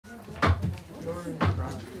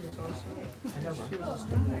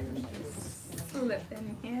Slip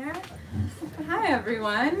in here. Hi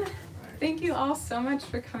everyone. Thank you all so much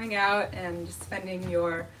for coming out and spending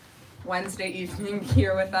your Wednesday evening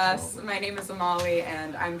here with us. My name is Amali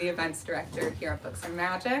and I'm the events director here at Books and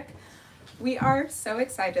Magic. We are so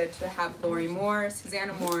excited to have Lorrie Moore,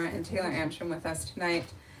 Susanna Moore, and Taylor Antrim with us tonight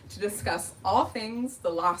to discuss all things The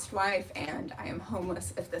Lost Wife and I Am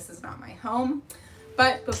Homeless If This Is Not My Home.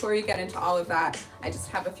 But before we get into all of that, I just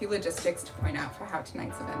have a few logistics to point out for how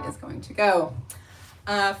tonight's event is going to go.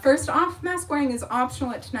 First off, mask wearing is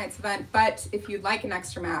optional at tonight's event, but if you'd like an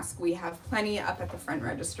extra mask, we have plenty up at the front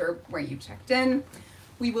register where you checked in.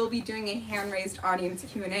 We will be doing a hand-raised audience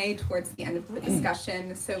Q&A towards the end of the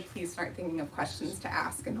discussion, so please start thinking of questions to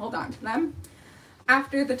ask and hold on to them.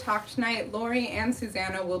 After the talk tonight, Lorrie and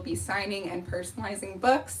Susanna will be signing and personalizing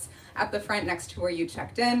books at the front next to where you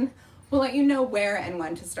checked in. We'll let you know where and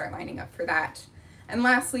when to start lining up for that. And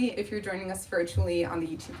lastly, if you're joining us virtually on the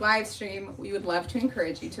YouTube live stream, we would love to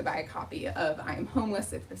encourage you to buy a copy of I Am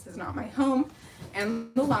Homeless If This Is Not My Home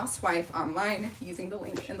and The Lost Wife online using the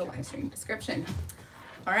link in the live stream description.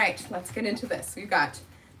 All right, let's get into this. We've got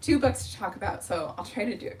two books to talk about, so I'll try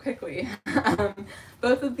to do it quickly.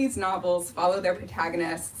 Both of these novels follow their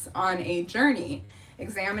protagonists on a journey,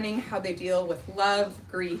 examining how they deal with love,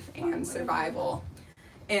 grief, and survival.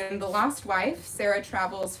 In The Lost Wife, Sarah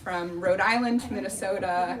travels from Rhode Island to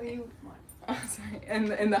Minnesota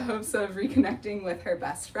in the hopes of reconnecting with her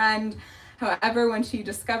best friend. However, when she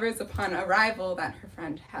discovers upon arrival that her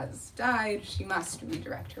friend has died, she must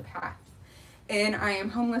redirect her path. In I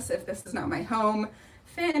Am Homeless If This Is Not My Home,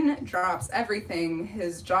 Finn drops everything,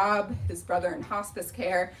 his job, his brother in hospice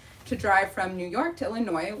care, to drive from New York to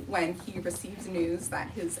Illinois when he receives news that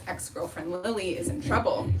his ex-girlfriend Lily is in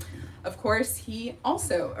trouble. Of course, he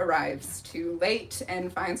also arrives too late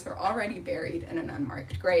and finds her already buried in an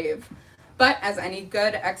unmarked grave. But as any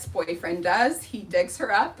good ex-boyfriend does, he digs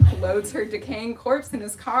her up, loads her decaying corpse in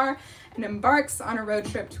his car, and embarks on a road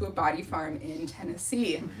trip to a body farm in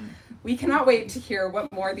Tennessee. We cannot wait to hear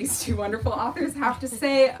what more these two wonderful authors have to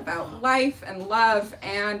say about life and love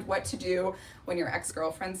and what to do when your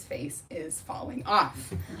ex-girlfriend's face is falling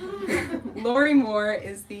off. Lorrie Moore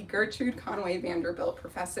is the Gertrude Conway Vanderbilt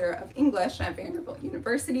Professor of English at Vanderbilt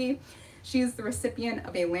University. She is the recipient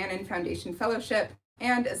of a Lannan Foundation Fellowship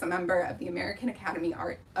and is a member of the American Academy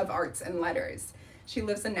of Arts and Letters. She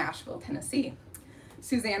lives in Nashville, Tennessee.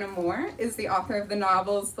 Susanna Moore is the author of the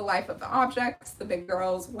novels The Life of the Objects, The Big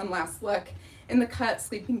Girls, One Last Look, In the Cut,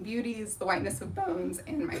 Sleeping Beauties, The Whiteness of Bones,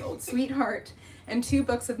 and My Old Sweetheart, and two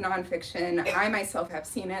books of nonfiction, I Myself Have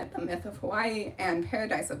Seen It, The Myth of Hawaii, and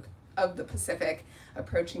Paradise of the Pacific,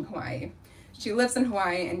 Approaching Hawaii. She lives in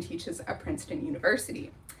Hawaii and teaches at Princeton University.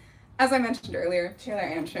 As I mentioned earlier, Taylor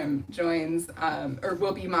Antrim joins, or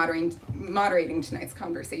will be moderating tonight's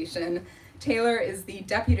conversation. Taylor is the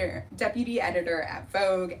deputy editor at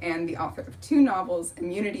Vogue and the author of two novels,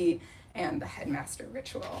 Immunity and The Headmaster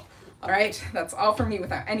Ritual. All right, that's all from me.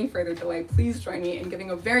 Without any further delay, please join me in giving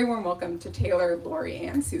a very warm welcome to Taylor, Lorrie,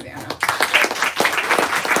 and Susanna.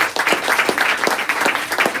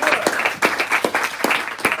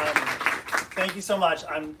 Thank you so much.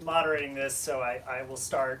 I'm moderating this, so I will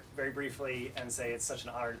start very briefly and say it's such an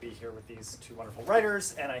honor to be here with these two wonderful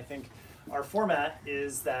writers, and I think our format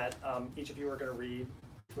is that each of you are going to read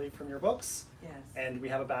from your books. Yes. And we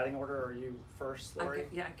have a batting order. Are you first, Lorrie?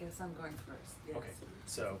 I guess I'm going first. Yes. Okay.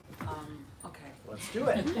 So. Okay. Let's do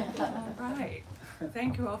it. Right.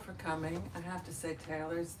 Thank you all for coming. I have to say,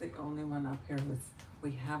 Taylor's the only one up here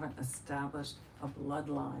we haven't established a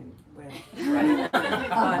bloodline with. Right.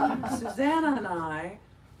 But Susanna and I,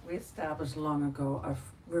 we established long ago.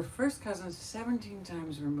 We're first cousins 17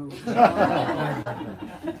 times removed. That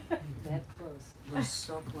close. We're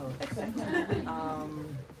so close. Okay, hang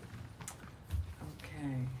on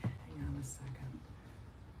a second.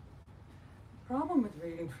 The problem with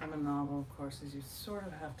reading from a novel, of course, is you sort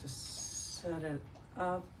of have to set it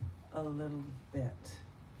up a little bit.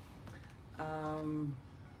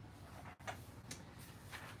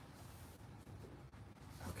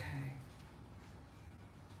 Okay.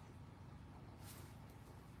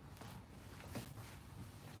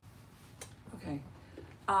 Okay.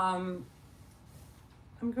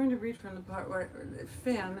 I'm going to read from the part where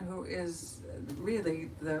Finn, who is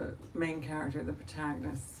really the main character, the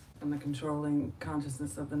protagonist, and the controlling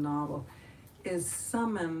consciousness of the novel, is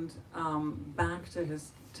summoned back to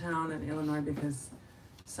his town in Illinois because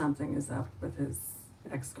something is up with his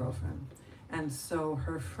ex-girlfriend. And so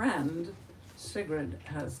her friend, Sigrid,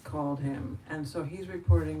 has called him. And so he's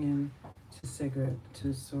reporting in to Sigrid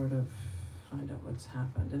to sort of find out what's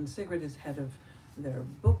happened. And Sigrid is head of their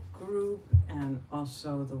book group and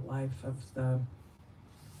also the wife of the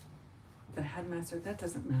headmaster. That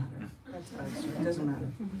doesn't matter. That's it doesn't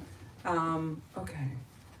matter. Okay.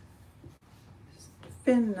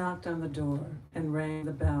 Finn knocked on the door and rang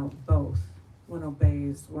the bell, both. One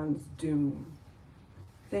obeys, one's doom.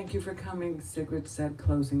 Thank you for coming, Sigrid said,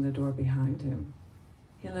 closing the door behind him.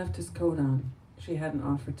 He left his coat on. She hadn't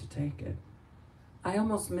offered to take it. I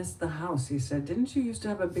almost missed the house, he said. Didn't you used to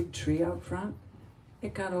have a big tree out front?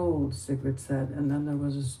 It got old, Sigrid said, and then there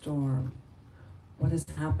was a storm. What has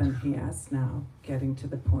happened, he asked now, getting to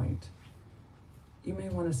the point. You may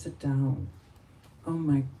want to sit down. Oh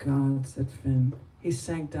my God, said Finn. He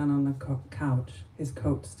sank down on the couch, his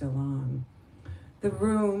coat still on. The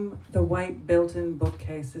room, the white built-in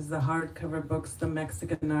bookcases, the hardcover books, the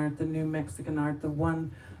Mexican art, the new Mexican art, the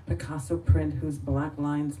one Picasso print whose black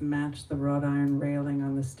lines matched the wrought iron railing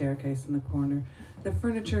on the staircase in the corner, the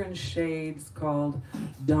furniture in shades called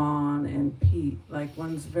Dawn and Pete, like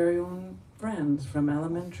one's very own friends from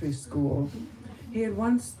elementary school. He had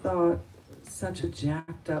once thought such a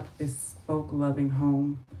jacked-up, bespoke-loving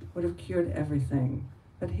home would have cured everything,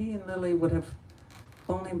 but he and Lily would have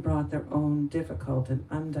only brought their own difficult and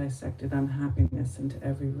undissected unhappiness into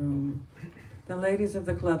every room. The ladies of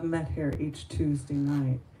the club met here each Tuesday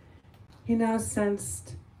night. He now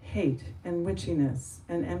sensed hate and witchiness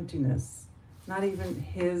and emptiness, not even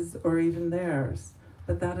his or even theirs,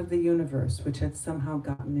 but that of the universe, which had somehow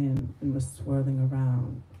gotten in and was swirling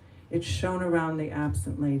around. It shone around the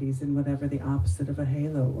absent ladies in whatever the opposite of a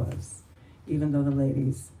halo was, even though the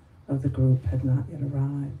ladies of the group had not yet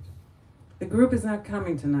arrived. The group is not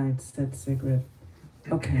coming tonight, said Sigrid.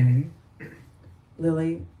 Okay.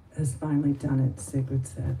 Lily has finally done it, Sigrid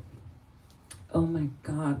said. Oh my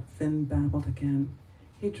God, Finn babbled again.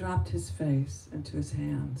 He dropped his face into his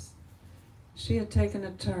hands. She had taken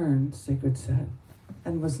a turn, Sigrid said,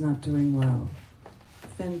 and was not doing well.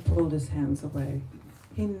 Finn pulled his hands away.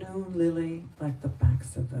 He knew Lily like the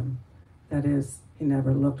backs of them. That is, he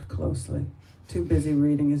never looked closely, too busy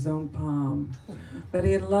reading his own palm. But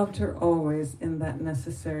he had loved her always in that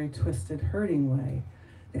necessary, twisted, hurting way.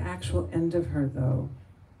 The actual end of her, though,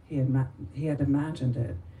 he had imagined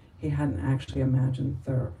it. He hadn't actually imagined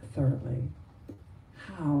thoroughly.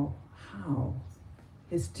 How?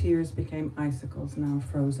 His tears became icicles, now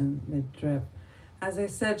frozen mid-drip. As I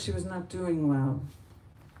said, she was not doing well.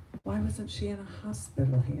 Why wasn't she in a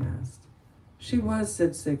hospital, he asked. She was,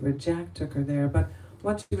 said Sigrid. Jack took her there, but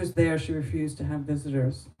once she was there, she refused to have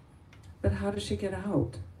visitors. But how did she get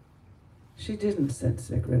out? She didn't, said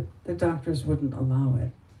Sigrid. The doctors wouldn't allow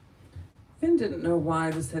it. Finn didn't know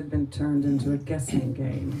why this had been turned into a guessing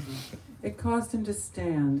game. It caused him to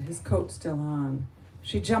stand, his coat still on.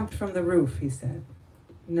 She jumped from the roof, he said.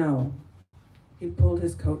 No. He pulled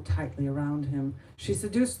his coat tightly around him. She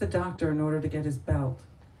seduced the doctor in order to get his belt.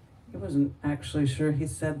 He wasn't actually sure he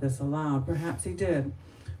said this aloud. Perhaps he did.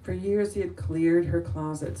 For years he had cleared her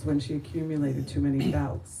closets when she accumulated too many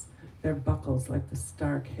belts, their buckles like the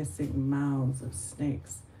stark, hissing mouths of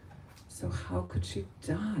snakes. So how could she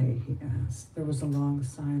die, he asked. There was a long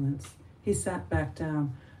silence. He sat back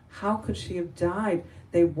down. How could she have died?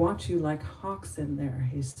 They watch you like hawks in there,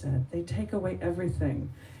 he said. They take away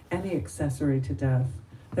everything, any accessory to death.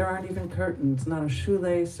 There aren't even curtains, not a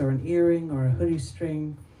shoelace or an earring or a hoodie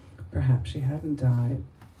string. Perhaps she hadn't died.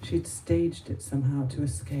 She'd staged it somehow to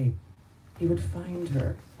escape. He would find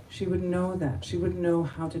her. She would know that. She would know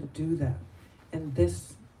how to do that. And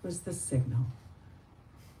this was the signal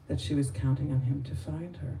that she was counting on him to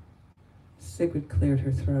find her. Sigrid cleared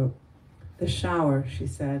her throat. The shower, she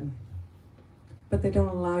said. But they don't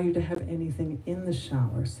allow you to have anything in the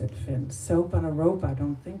shower, said Finn. Soap on a rope, I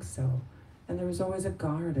don't think so. And there was always a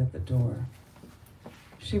guard at the door.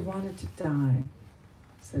 She wanted to die,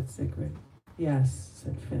 said Sigrid. Yes,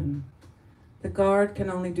 said Finn. The guard can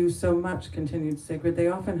only do so much, continued Sigrid. They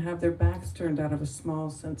often have their backs turned out of a small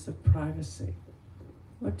sense of privacy.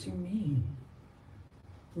 What do you mean?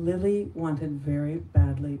 Lily wanted very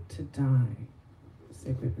badly to die,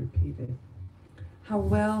 Sigrid repeated. How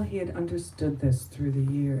well he had understood this through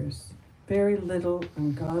the years. Very little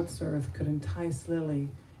on God's earth could entice Lily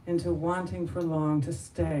into wanting for long to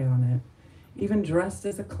stay on it, even dressed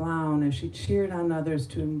as a clown as she cheered on others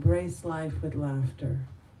to embrace life with laughter.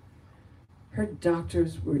 Her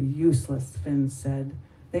doctors were useless, Finn said.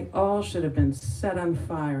 They all should have been set on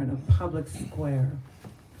fire in a public square.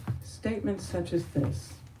 Statements such as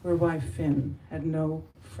this were why Finn had no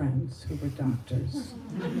friends who were doctors.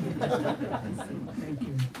 Thank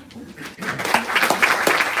you.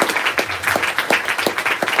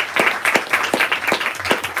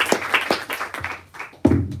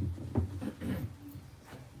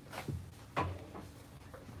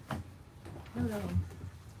 Hello.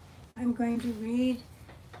 I'm going to read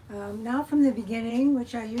not from the beginning,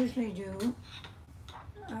 which I usually do,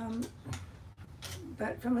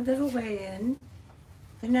 but from a little way in.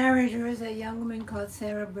 The narrator is a young woman called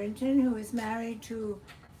Sarah Brinton, who is married to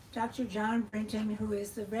Dr. John Brinton, who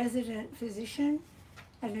is the resident physician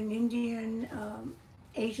at an Indian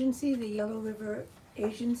agency, the Yellow River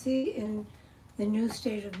Agency in the new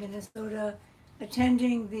state of Minnesota,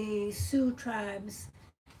 attending the Sioux tribes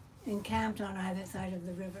encamped on either side of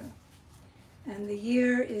the river. And the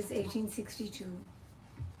year is 1862.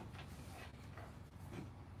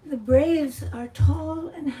 The braves are tall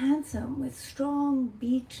and handsome with strong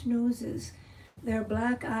beaked noses, their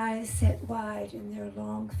black eyes set wide in their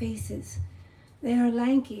long faces. They are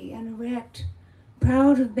lanky and erect,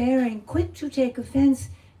 proud of bearing, quick to take offense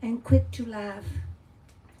and quick to laugh.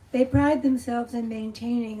 They pride themselves in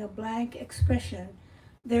maintaining a blank expression,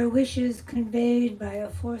 their wishes conveyed by a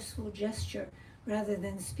forceful gesture rather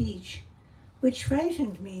than speech, which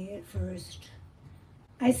frightened me at first.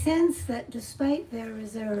 I sense that despite their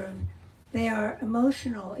reserve, they are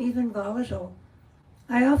emotional, even volatile.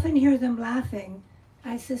 I often hear them laughing,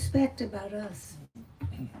 I suspect about us.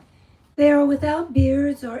 They are without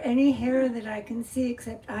beards or any hair that I can see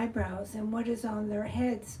except eyebrows and what is on their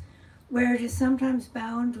heads, where it is sometimes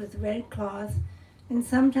bound with red cloth and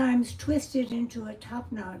sometimes twisted into a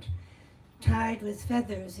topknot, tied with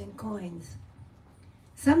feathers and coins.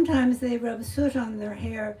 Sometimes they rub soot on their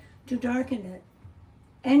hair to darken it.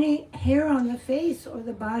 Any hair on the face or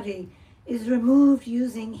the body is removed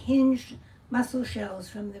using hinged mussel shells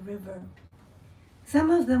from the river. Some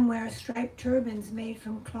of them wear striped turbans made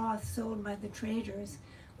from cloth sold by the traders,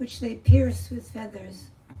 which they pierce with feathers.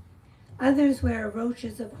 Others wear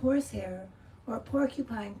roaches of horsehair or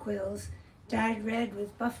porcupine quills dyed red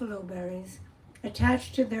with buffalo berries,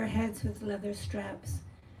 attached to their heads with leather straps.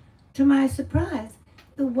 To my surprise,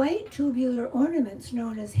 the white tubular ornaments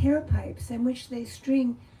known as hair pipes, and which they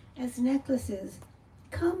string as necklaces,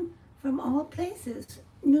 come from all places,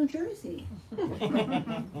 New Jersey.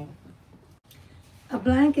 A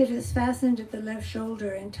blanket is fastened at the left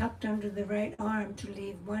shoulder and tucked under the right arm to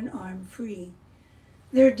leave one arm free.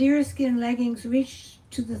 Their deerskin leggings reach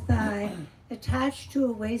to the thigh, attached to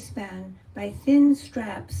a waistband by thin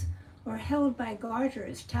straps or held by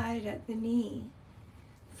garters tied at the knee.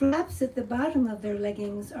 Flaps at the bottom of their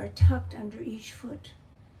leggings are tucked under each foot.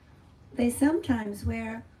 They sometimes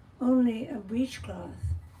wear only a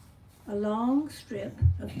breechcloth, a long strip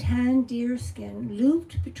of tan deerskin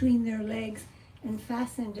looped between their legs and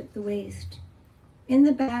fastened at the waist. In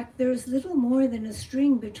the back, there is little more than a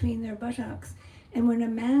string between their buttocks, and when a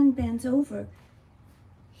man bends over,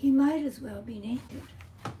 he might as well be naked.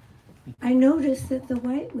 I notice that the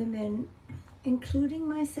white women, including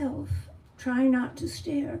myself, try not to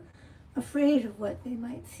stare, afraid of what they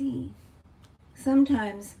might see.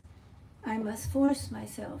 Sometimes I must force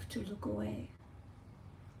myself to look away.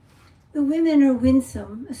 The women are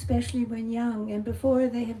winsome, especially when young, and before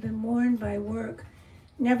they have been worn by work,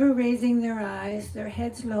 never raising their eyes, their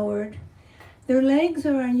heads lowered. Their legs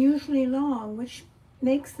are unusually long, which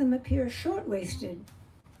makes them appear short-waisted.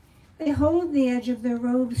 They hold the edge of their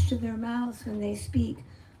robes to their mouths when they speak,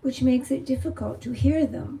 which makes it difficult to hear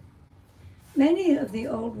them. Many of the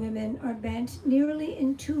old women are bent nearly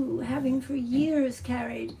in two, having for years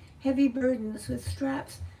carried heavy burdens with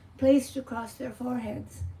straps placed across their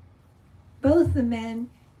foreheads. Both the men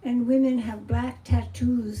and women have black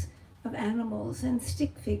tattoos of animals and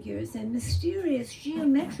stick figures and mysterious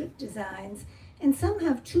geometric designs, and some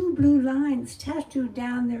have two blue lines tattooed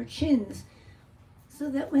down their chins, so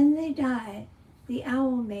that when they die, the owl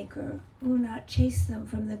maker will not chase them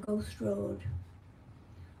from the ghost road.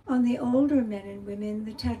 On the older men and women,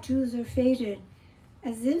 the tattoos are faded,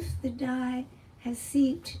 as if the dye has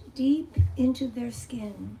seeped deep into their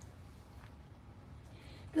skin.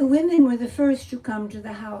 The women were the first to come to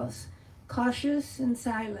the house, cautious and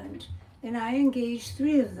silent, and I engaged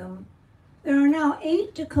 3 of them. There are now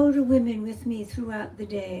 8 Dakota women with me throughout the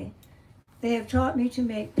day. They have taught me to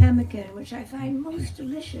make pemmican, which I find most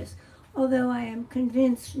delicious, although I am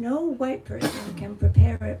convinced no white person can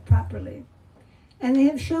prepare it properly. And they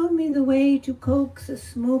have shown me the way to coax a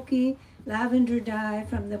smoky lavender dye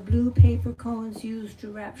from the blue paper cones used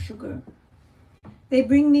to wrap sugar. They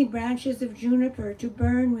bring me branches of juniper to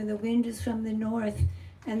burn when the wind is from the north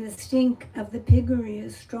and the stink of the piggery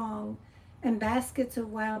is strong, and baskets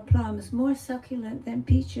of wild plums more succulent than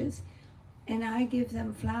peaches, and I give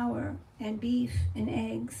them flour and beef and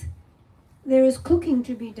eggs. There is cooking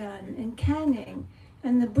to be done, and canning,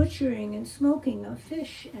 and the butchering and smoking of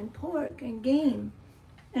fish and pork and game,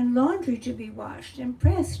 and laundry to be washed and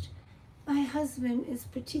pressed, My husband is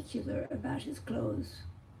particular about his clothes.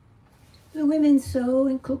 The women sew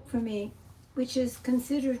and cook for me, which is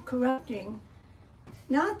considered corrupting,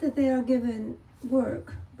 not that they are given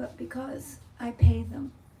work, but because I pay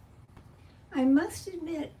them. I must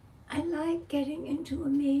admit, I like getting into a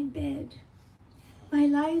made bed. My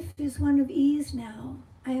life is one of ease now.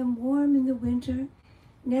 I am warm in the winter,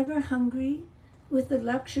 never hungry, with the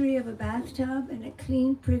luxury of a bathtub and a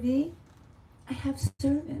clean privy. I have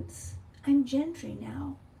servants. I'm gentry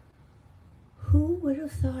now. Who would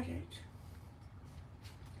have thought it?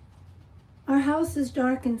 Our house is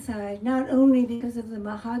dark inside, not only because of the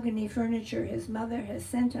mahogany furniture his mother has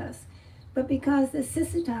sent us, but because the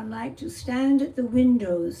Sisseton like to stand at the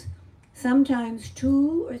windows, sometimes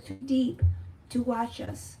 2 or 3 deep, to watch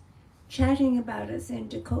us, chatting about us in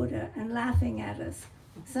Dakota and laughing at us,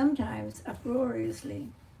 sometimes uproariously.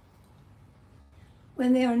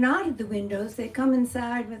 When they are not at the windows, they come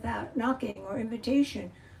inside without knocking or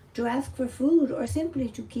invitation to ask for food or simply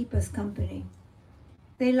to keep us company.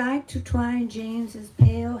 They like to twine James's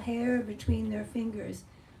pale hair between their fingers,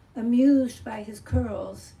 amused by his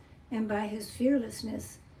curls and by his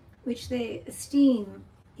fearlessness, which they esteem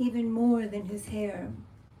even more than his hair.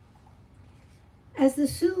 As the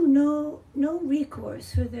Sioux know no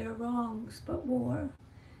recourse for their wrongs but war,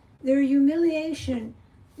 their humiliation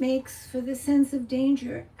makes for the sense of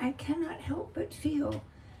danger I cannot help but feel,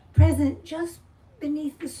 present just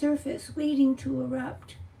beneath the surface, waiting to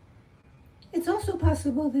erupt. It's also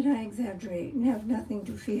possible that I exaggerate and have nothing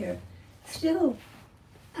to fear. Still,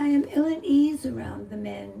 I am ill at ease around the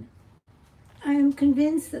men. I am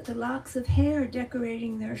convinced that the locks of hair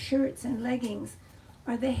decorating their shirts and leggings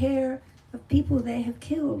are the hair of people they have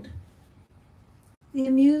killed. The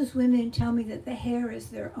amused women tell me that the hair is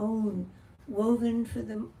their own, woven for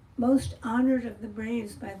the most honored of the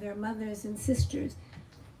braves by their mothers and sisters,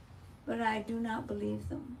 but I do not believe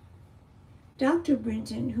them. Dr.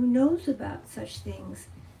 Brinton, who knows about such things,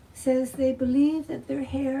 says they believe that their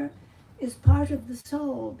hair is part of the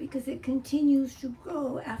soul because it continues to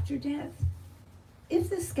grow after death. If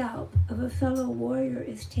the scalp of a fellow warrior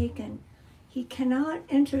is taken, he cannot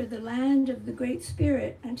enter the land of the Great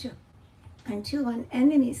Spirit until an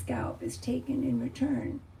enemy scalp is taken in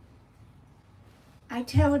return. I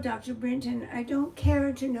tell Dr. Brinton I don't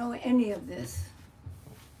care to know any of this.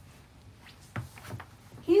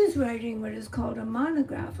 He is writing what is called a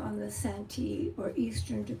monograph on the Santee, or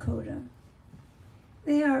Eastern Dakota.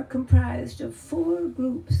 They are comprised of 4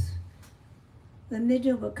 groups. The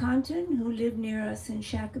Midewakanton, who live near us in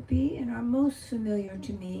Shakopee and are most familiar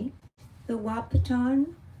to me, the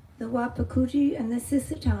Wahpeton, the Wapakouti, and the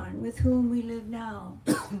Sisseton, with whom we live now.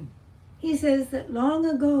 He says that long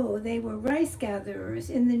ago they were rice gatherers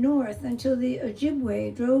in the north until the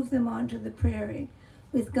Ojibwe drove them onto the prairie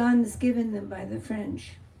with guns given them by the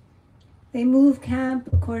French. They move camp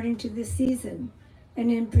according to the season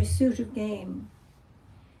and in pursuit of game.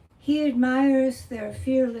 He admires their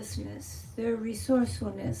fearlessness, their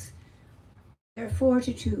resourcefulness, their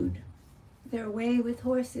fortitude, their way with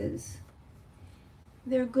horses,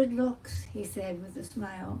 their good looks, he said with a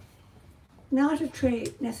smile, not a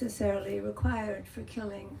trait necessarily required for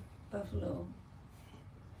killing buffalo.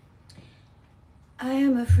 I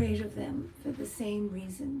am afraid of them for the same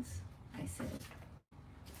reasons, I said.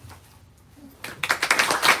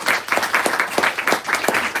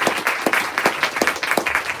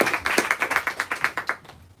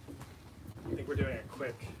 I think we're doing a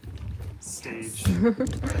quick stage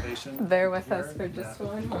renovation. Bear with here. us for just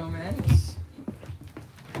one moment.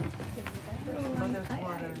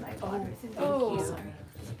 Oh.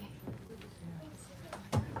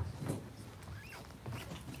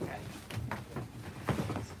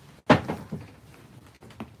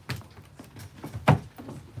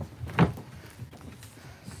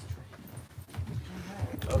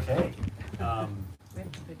 Okay. We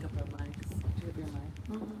have to pick up our mics. Do you have your mic?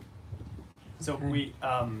 So Okay.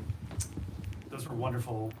 Those were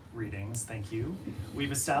wonderful readings, thank you.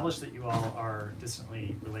 We've established that you all are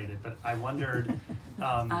distantly related, but I wondered.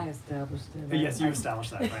 I established it. Yes, you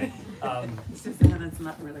established that, right? Susanna's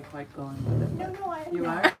not really quite going with it. No, I am You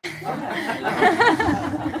not. are?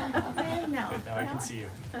 I am now. Good, now I can see you.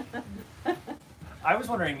 I was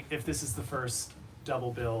wondering if this is the first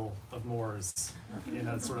double bill of Moores in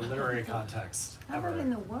a sort of literary context How ever. about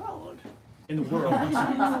in the world? In the world. In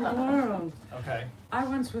the world. Okay. I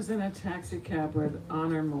once was in a taxi cab with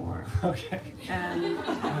Honor Moore, Okay. and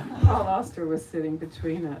Paul Auster was sitting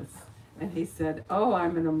between us, and he said, "Oh,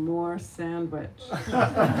 I'm in a Moore sandwich."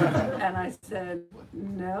 And I said,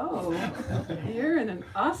 "No, you're in an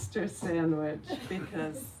Auster sandwich,"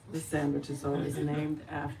 because the sandwich is always named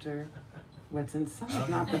after what's inside, Oh.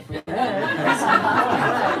 not the bread.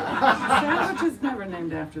 Sandwich is never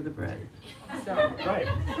named after the bread. So, Right.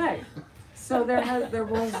 right. So there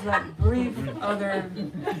was that brief other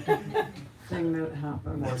thing that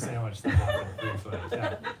happened. More sandwich than happened briefly.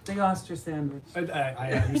 Yeah. The oyster sandwich. I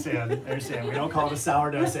understand. I understand. We don't call it a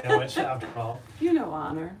sourdough sandwich after all. You know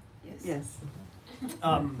honor. Yes.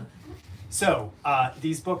 So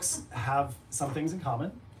these books have some things in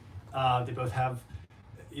common. They both have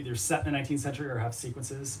either set in the 19th century or have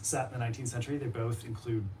sequences set in the 19th century. They both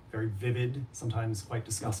include very vivid, sometimes quite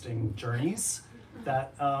disgusting journeys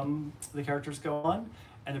that the characters go on,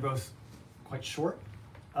 and they're both quite short.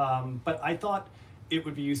 But I thought it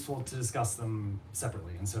would be useful to discuss them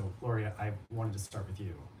separately. And so, Lorrie, I wanted to start with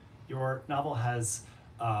you. Your novel has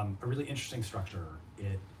a really interesting structure.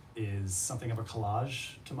 It is something of a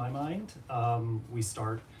collage to my mind. We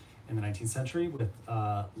start in the 19th century with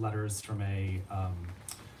letters from the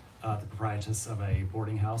proprietress of a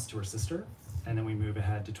boarding house to her sister, and then we move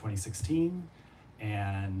ahead to 2016.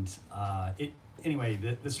 And anyway,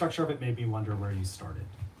 the structure of it made me wonder where you started.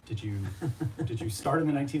 Did you start in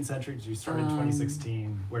the 19th century? Did you start in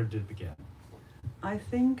 2016? Where did it begin? I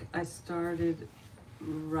think I started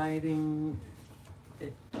writing.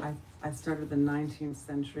 I started the 19th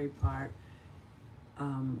century part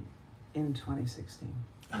in 2016.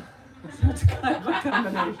 So it's kind of a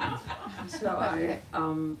combination.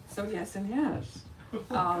 So yes and yes.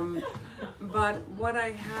 But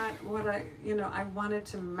I wanted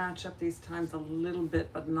to match up these times a little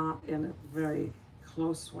bit, but not in a very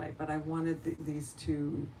close way. But I wanted these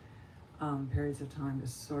two periods of time to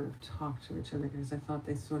sort of talk to each other, because I thought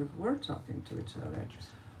they sort of were talking to each other.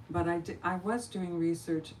 But I was doing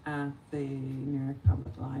research at the New York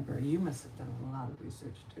Public Library. You must have done a lot of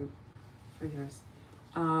research too, for yours.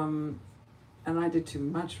 And I did too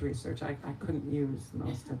much research. I couldn't use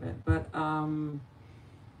most of it. But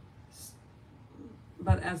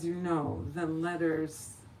as you know, the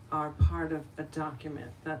letters are part of a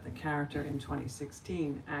document that the character in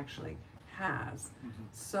 2016 actually has.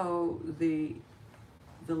 So the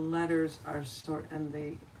letters are and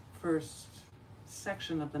the first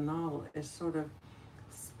section of the novel is sort of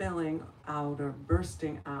spilling out or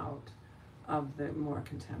bursting out of the more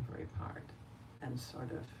contemporary part and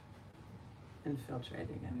sort of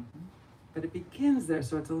infiltrating it. But it begins there,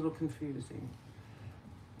 so it's a little confusing.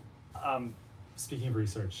 Speaking of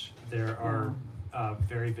research, there are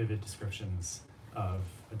very vivid descriptions of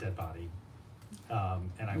a dead body.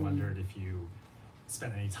 And I wondered if you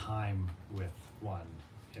spent any time with one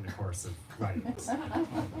in the course of writing this.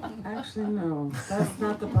 Actually, no, that's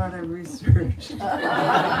not the part I researched.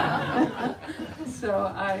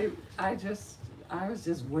 So I was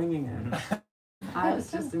just winging it. I was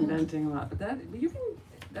just inventing a lot, but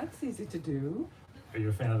that's easy to do. Are you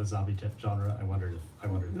a fan of the zombie genre? I wondered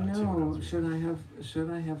that too. No, should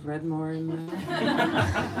I have read more in that?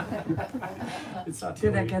 It's not too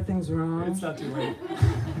Did late. I get things wrong? It's not too late.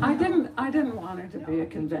 I didn't want her to be a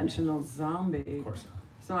conventional zombie. Of course not.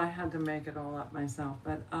 So I had to make it all up myself.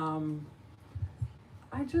 But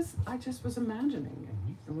I just was imagining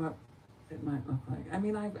what it might look like. I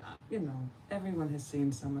mean, everyone has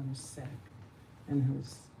seen someone who's sick and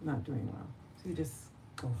who's not doing well. So you just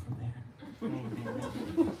go from there.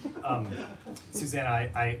 Susanna,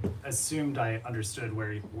 I assumed I understood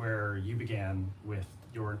where you began with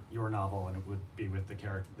your novel, and it would be with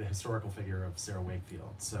the historical figure of Sarah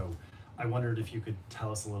Wakefield. So I wondered if you could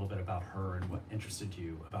tell us a little bit about her and what interested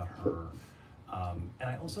you about her. And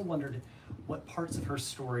I also wondered what parts of her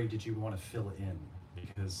story did you want to fill in,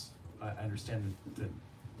 because I understand that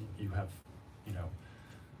you have,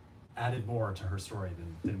 added more to her story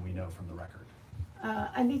than we know from the record.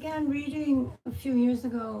 I began reading a few years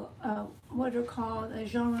ago what are called a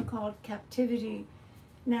genre called captivity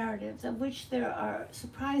narratives, of which there are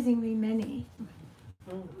surprisingly many.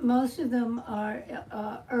 Most of them are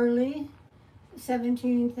early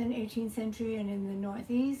 17th and 18th century and in the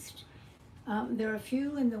Northeast. There are a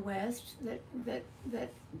few in the West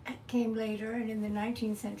that came later and in the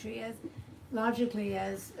 19th century, as logically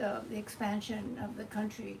as the expansion of the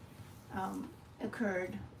country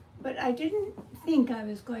occurred. But I didn't think I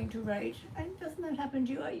was going to write. Doesn't that happen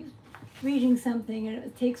to you? Are you reading something and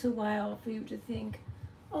it takes a while for you to think,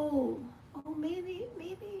 oh, maybe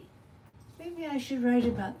I should write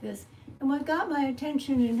about this. And what got my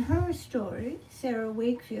attention in her story, Sarah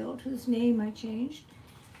Wakefield, whose name I changed,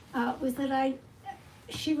 was that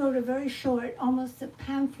she wrote a very short, almost a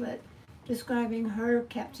pamphlet, describing her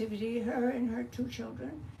captivity, her and her two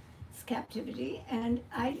children's captivity. And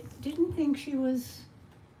I didn't think she was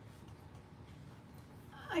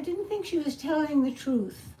telling the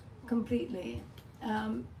truth completely,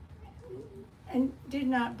 and did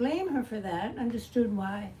not blame her for that, understood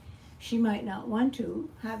why she might not want to,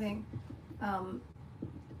 having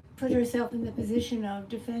put herself in the position of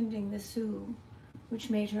defending the Sioux, which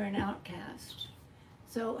made her an outcast.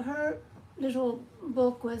 So her little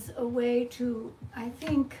book was a way to, I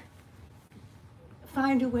think,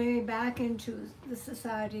 find a way back into the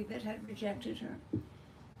society that had rejected her.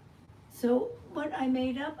 So what I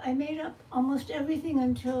made up almost everything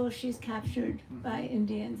until she's captured by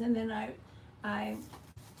Indians, and then I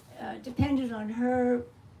depended on her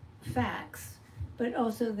facts, but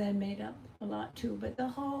also then made up a lot too. But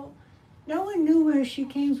no one knew where she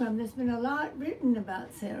came from. There's been a lot written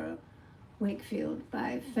about Sarah Wakefield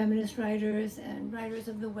by feminist writers and writers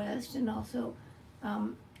of the West, and also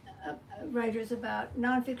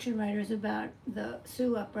nonfiction writers about the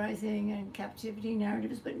Sioux uprising and captivity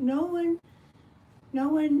narratives, but no one,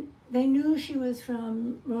 they knew she was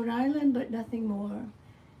from Rhode Island, but nothing more.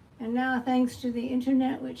 And now, thanks to the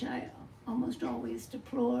internet, which I almost always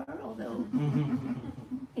deplore, although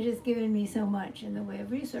it has given me so much in the way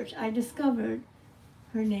of research, I discovered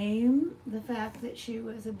her name, the fact that she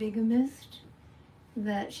was a bigamist,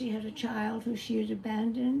 that she had a child who she had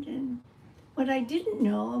abandoned, and what I didn't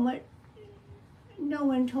know, and what no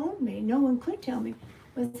one told me, no one could tell me,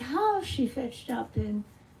 was how she fetched up in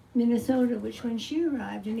Minnesota, which when she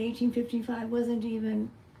arrived in 1855 wasn't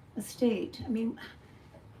even a state. I mean,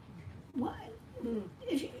 why?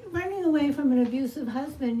 If you're running away from an abusive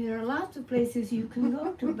husband, there are lots of places you can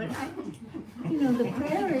go to, but the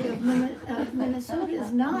prairie of Minnesota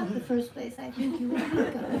is not the first place I think you would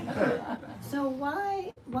think of. So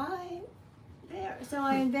why there? So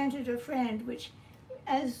I invented a friend, which,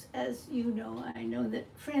 as you know, I know that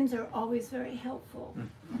friends are always very helpful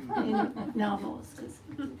in novels, because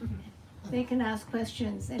they can ask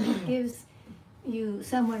questions, and it gives you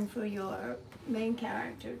someone for your main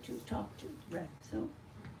character to talk to. Right. So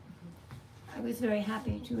I was very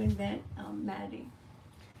happy to invent Maddie.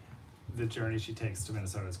 The journey she takes to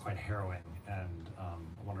Minnesota is quite harrowing and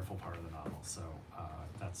a wonderful part of the novel. So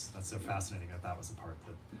that's so fascinating that was a part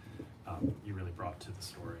that you really brought to the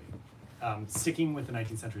story. Sticking with the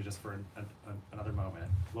 19th century just for another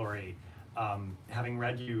moment, Lorrie, having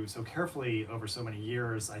read you so carefully over so many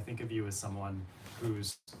years, I think of you as someone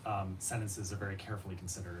whose sentences are very carefully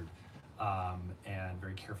considered and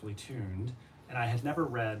very carefully tuned. And I had never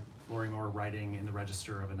read Lorrie Moore writing in the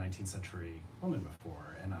register of a 19th century woman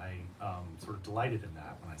before, and I sort of delighted in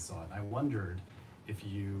that when I saw it. And I wondered if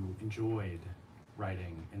you enjoyed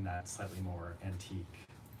writing in that slightly more antique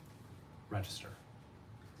register.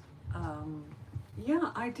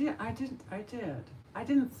 Yeah, I did. I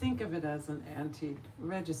didn't think of it as an antique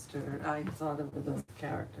register. I thought of it as a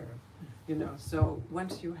character, So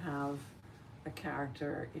once you have a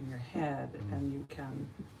character in your head and you can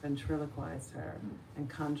ventriloquize her and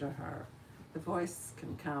conjure her, the voice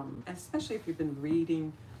can come, especially if you've been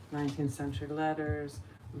reading 19th century letters,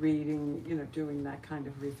 reading, doing that kind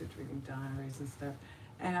of research, reading diaries and stuff.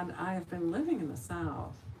 And I have been living in the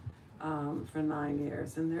South for 9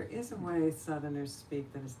 years, and there is a way Southerners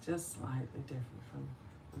speak that is just slightly different from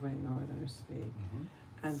the way Northerners speak. Mm-hmm.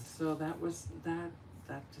 And so that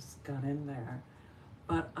just got in there.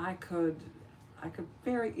 But I could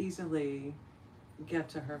very easily get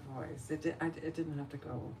to her voice. It didn't have to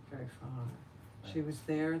go very far. Right. She was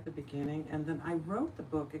there at the beginning, and then I wrote the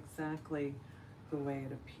book exactly the way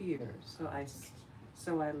it appears. So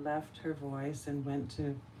I left her voice and went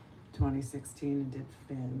to 2016 and did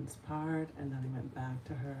Finn's part, and then I went back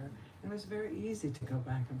to her. And it was very easy to go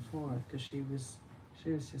back and forth because she was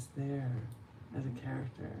just there as a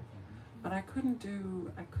character. But I couldn't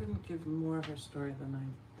give more of her story than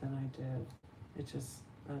I did. That's just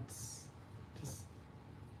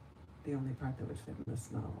the only part that would fit in this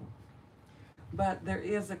novel. But there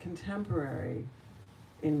is a contemporary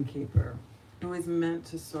innkeeper who is meant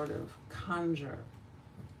to sort of conjure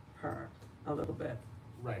her a little bit.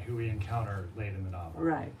 Right, who we encounter late in the novel.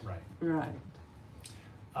 Right.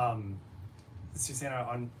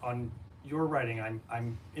 Susanna, on your writing,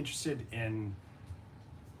 I'm interested in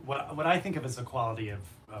what I think of as a quality of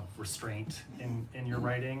restraint in your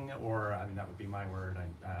writing, or I mean that would be my word.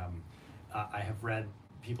 I have read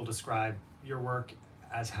people describe your work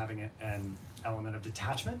as having an element of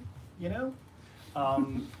detachment,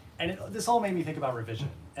 and this all made me think about revision.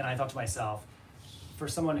 And I thought to myself, for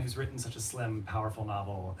someone who's written such a slim, powerful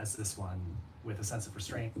novel as this one, with a sense of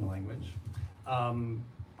restraint in the language,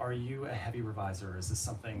 are you a heavy reviser? Is this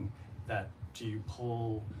something do you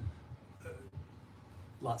pull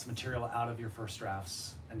lots of material out of your first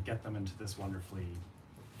drafts and get them into this wonderfully,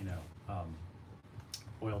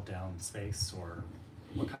 boiled down space, or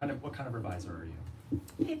what kind of reviser are you?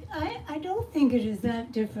 I don't think it is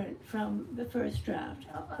that different from the first draft,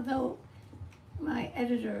 although my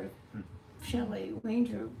editor, Shelley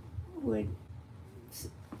Wanger, would,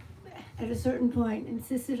 at a certain point,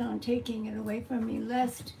 insisted on taking it away from me,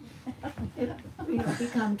 lest it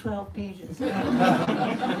become 12 pages.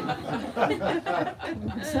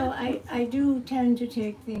 So I do tend to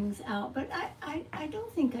take things out, but I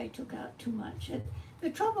don't think I took out too much. The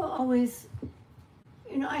trouble always,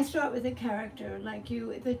 I start with a character like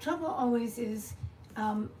you. The trouble always is,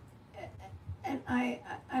 and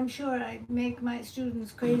I'm sure I make my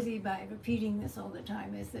students crazy by repeating this all the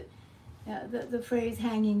time, is that the phrase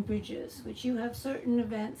hanging bridges, which you have certain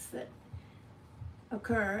events that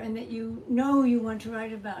occur and that you want to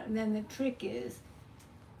write about, and then the trick is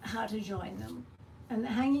how to join them. And the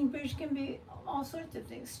hanging bridge can be all sorts of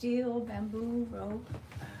things: steel, bamboo, rope,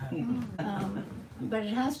 but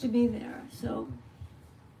it has to be there. So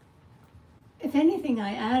if anything,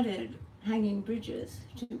 I added hanging bridges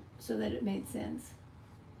so that it made sense.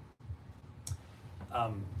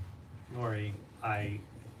 Lorrie, I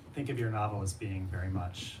think of your novel as being very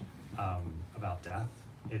much about death.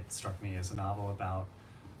 It struck me as a novel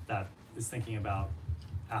that is thinking about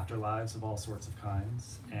afterlives of all sorts of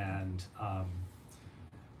kinds. And,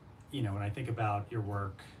 when I think about your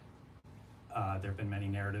work, there have been many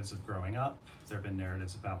narratives of growing up. There have been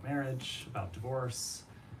narratives about marriage, about divorce.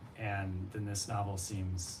 And then this novel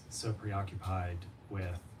seems so preoccupied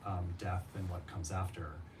with death and what comes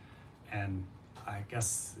after. And I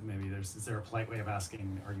guess maybe is there a polite way of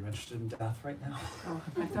asking, are you interested in death right now? Oh,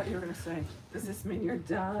 I thought you were going to say, does this mean you're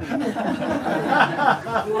done?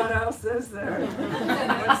 What else is there?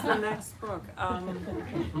 What's the next book? There'll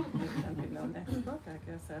be no next book, I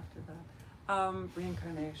guess, after that.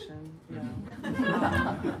 Reincarnation, Your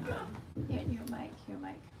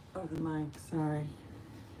mic. Oh, the mic, sorry.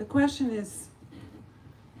 The question is,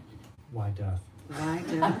 Why death? why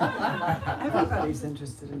death? Everybody's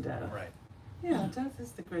interested in death. Right. Yeah, death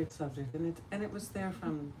is the great subject, and it was there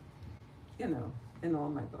from, in all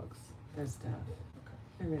my books. There's death. Okay.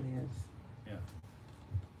 It really is. Yeah.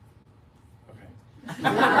 Okay.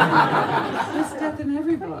 There's death in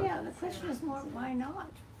every But book. yeah, the question is more, why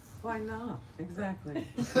not? Why not? Exactly.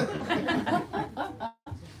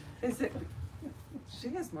 Is it? She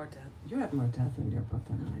has more death. You have more death in your book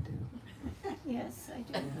than I do. Yes, I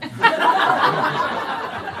do.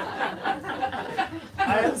 I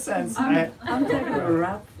have a sense. I'm taking a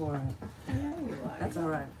rap for it. Yeah, you are. That's all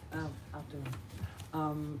right. I'll do it.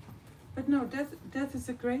 But no, death is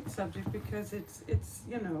a great subject because it's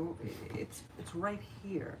right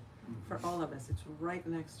here for all of us. It's right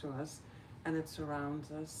next to us, and it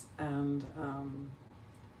surrounds us, and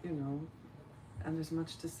and there's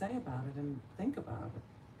much to say about it and think about it,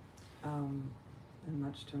 and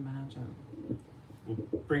much to imagine. Well,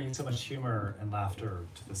 bringing so much humor and laughter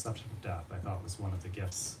to the subject of death, I thought was one of the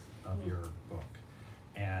gifts of your book.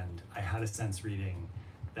 And I had a sense reading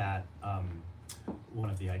that one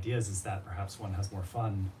of the ideas is that perhaps one has more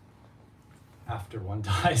fun after one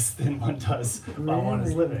dies than one does while one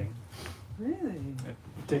is living. Really? It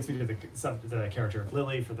takes me to the character of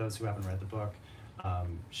Lily, for those who haven't read the book.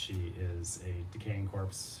 She is a decaying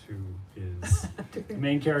corpse who is the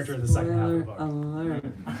main character of the second half of the book. Alert.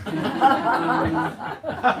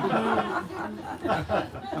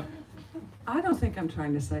 I don't think I'm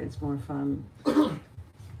trying to say it's more fun.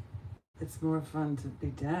 It's more fun to be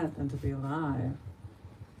dead than to be alive.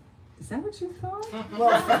 Is that what you thought?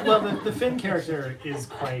 Well, the Finn character is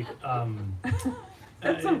quite.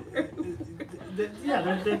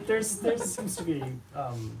 There seems to be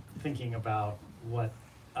thinking about what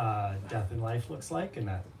death in life looks like, and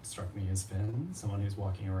that struck me as Finn, someone who's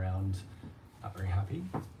walking around not very happy.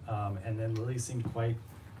 And then Lily seemed quite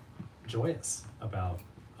joyous about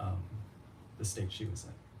the state she was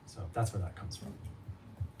in. So that's where that comes from.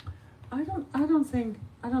 I don't think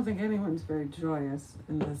anyone's very joyous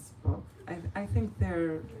in this book. I think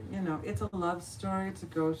it's a love story, it's a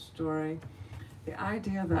ghost story. The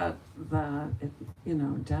idea that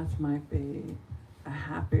death might be a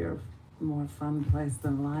happier, more fun place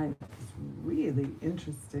than life is really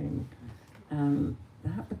interesting, and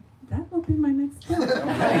that will be my next book.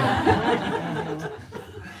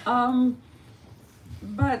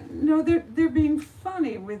 But no, they're being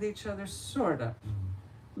funny with each other, sorta.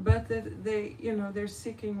 But they're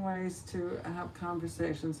seeking ways to have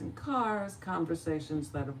conversations in cars, conversations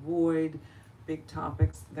that avoid big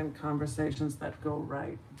topics, then conversations that go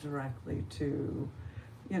right directly to,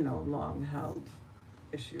 long-held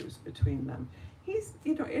issues between them. he's,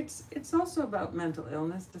 you know, it's also about mental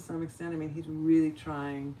illness to some extent. I mean, he's really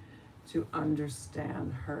trying to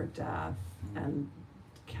understand her death and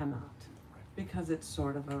cannot, because it's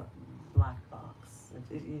sort of a black box.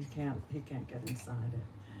 He can't get inside it.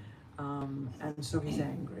 And so he's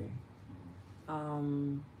angry.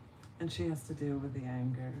 And she has to deal with the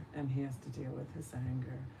anger, and he has to deal with his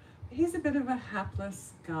anger. He's a bit of a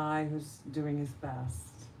hapless guy who's doing his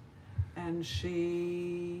best. And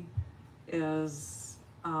she is,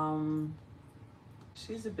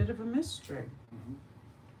 she's a bit of a mystery.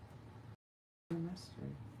 A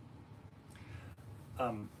mystery.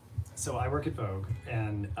 So I work at Vogue,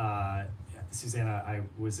 and Susanna, I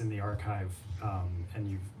was in the archive, and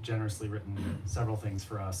you've generously written several things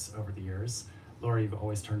for us over the years. Lorrie, you've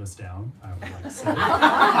always turned us down, I would like to say.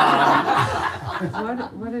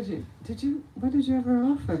 What did you ever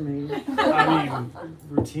offer me? I mean,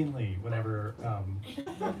 routinely, whenever,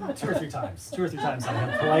 2 or 3 times I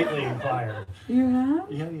have politely inquired. You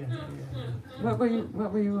have? Yeah. What were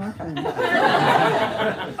you offering?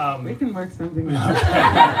 We can work something out.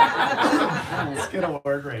 Let's get a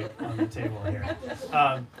word rate on the table here.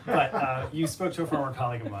 But you spoke to a former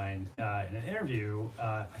colleague of mine in an interview,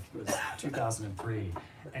 I think it was 2003,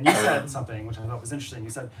 and you said something which I thought was interesting. You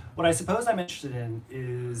said, "What I suppose I'm interested in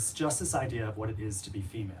is just this idea of what it is to be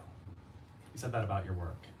female." You said that about your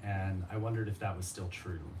work, and I wondered if that was still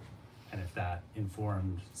true, and if that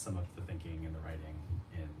informed some of the thinking and the writing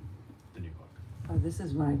in the new book. Oh, this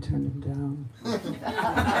is why I turned him down.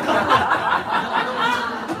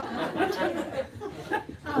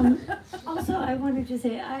 Also, I wanted to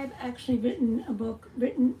say I've actually written a book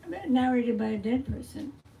narrated by a dead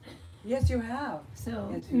person. Yes, you have. So,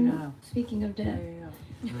 Yes, you you know, have. speaking of death.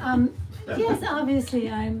 Yeah. Yes, obviously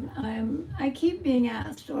I keep being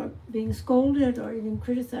asked or being scolded or even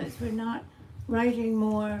criticized for not writing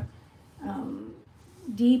more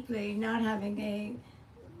deeply, not having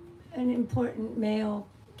an important male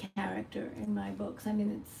character in my books. I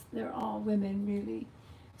mean, they're all women really.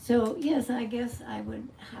 So yes, I guess I would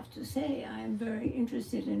have to say I am very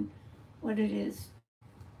interested in what it is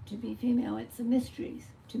to be female. It's a mystery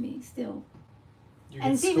to me still.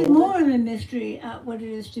 And it's even more of a mystery what it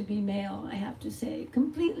is to be male, I have to say.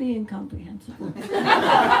 Completely incomprehensible.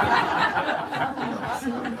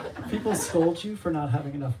 People scold you for not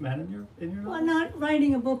having enough men in your Well, novels? not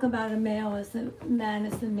writing a book about a male as the man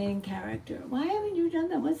as the main character. Why haven't you done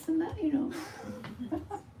that? What's the matter? You know.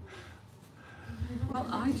 Well,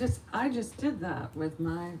 I just did that with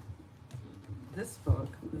this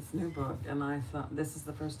new book, and I thought, this is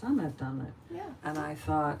the first time I've done it. Yeah. And I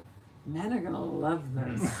thought, men are gonna love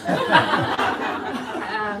this.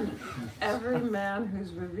 And every man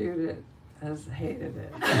who's reviewed it has hated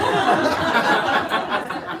it.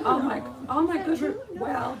 Oh my goodness.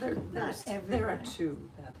 Well, there are 2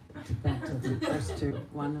 that did it. There's 2.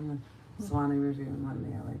 One in the Swanee Review and one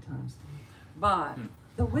in the LA Times. But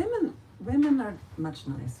the women are much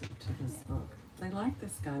nicer to this book. They like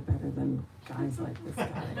this guy better than guys like this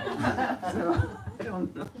guy. So I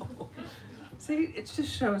don't know. See, it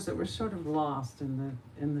just shows that we're sort of lost in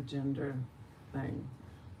the gender thing.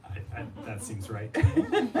 That seems right.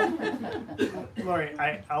 Lorrie,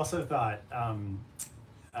 I also thought,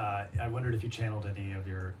 I wondered if you channeled any of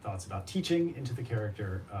your thoughts about teaching into the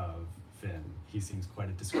character of Finn. He seems quite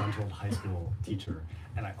a disgruntled high school teacher.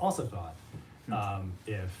 And I also thought,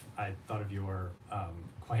 if I thought of your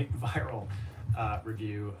quite viral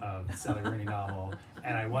review of the Sally Rooney novel,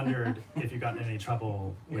 and I wondered if you got in any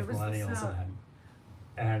trouble with millennials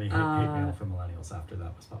and any hate mail from millennials after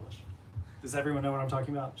that was published. Does everyone know what I'm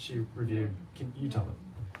talking about? She reviewed, can you tell them?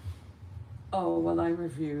 Oh, well, I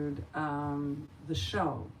reviewed the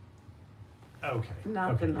show. Okay.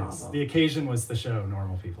 Not the novel. Yes. The occasion was the show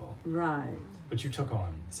Normal People. Right. But you took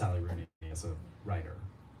on Sally Rooney as a writer,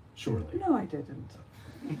 surely. No, I didn't.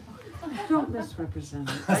 Don't misrepresent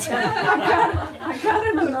it. I got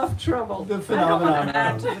in enough trouble. The phenomenon. I don't want to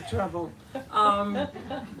add to the trouble.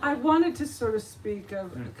 I wanted to sort of speak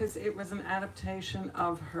of, because it was an adaptation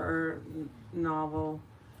of her novel.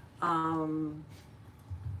 I've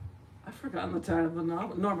forgotten the title of the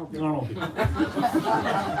novel. Normal People. Normal People.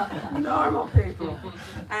 Normal People.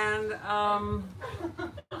 And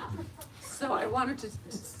so I wanted to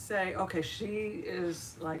say, okay, she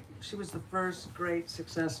was the first great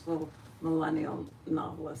successful millennial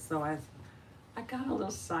novelist. So I got a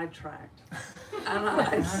little sidetracked. And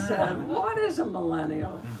I said, what is a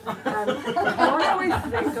millennial? And what do we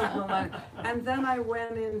think of millennials? And then I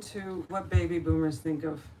went into what baby boomers think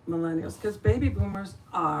of millennials, because baby boomers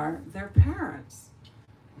are their parents.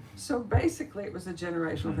 So basically it was a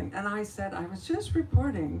generational thing. And I said, I was just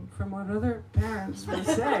reporting from what other parents were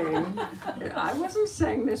saying. I wasn't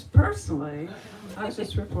saying this personally, I was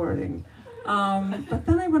just reporting. But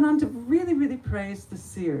then I went on to really, really praise the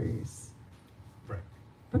series. Right.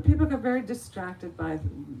 But people got very distracted by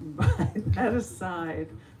that aside,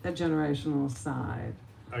 that generational aside.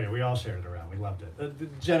 Oh yeah, we all shared it around. We loved it. The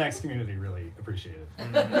Gen X community really appreciated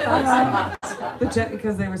it.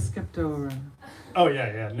 Because they were skipped over. Oh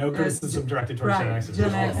yeah. No criticism directed towards Gen Xers.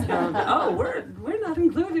 Gen X. Oh, we're not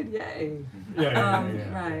included. Yay. Yeah.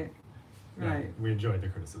 Right. Yeah, we enjoyed the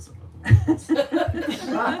criticism of them.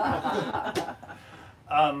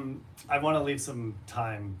 I want to leave some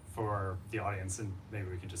time for the audience, and maybe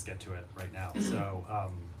we can just get to it right now. So.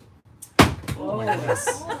 Look at this.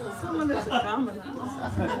 Someone is a comment.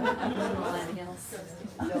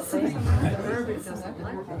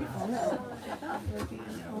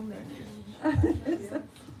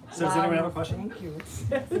 So does anyone have a question? Thank you.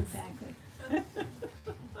 Exactly.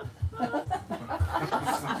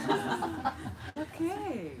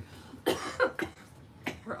 Okay.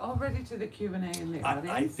 We're all ready to the Q&A in the audience.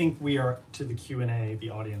 I think we are to the Q&A, the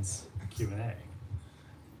audience Q&A.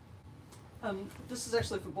 This is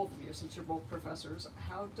actually for both of you, since you're both professors.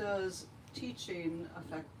 How does teaching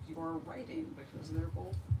affect your writing? Because they're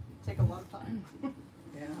both take a lot of time.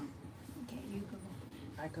 Yeah. Okay, you go.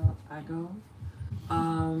 I go.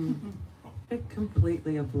 It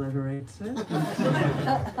completely obliterates it.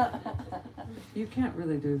 You can't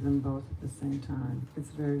really do them both at the same time. It's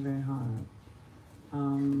very, very hard.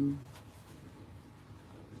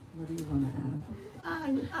 What do you want to add?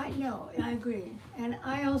 I know, I agree. And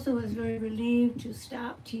I also was very relieved to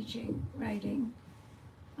stop teaching writing.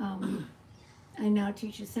 I now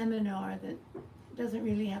teach a seminar that doesn't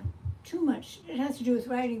really have too much, it has to do with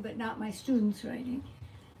writing, but not my students' writing.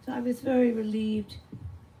 So I was very relieved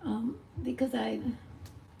because I'm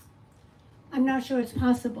not sure it's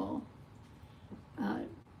possible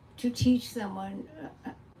to teach someone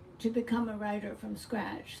to become a writer from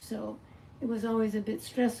scratch. So it was always a bit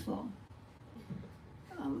stressful.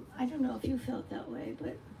 I don't know if you felt that way,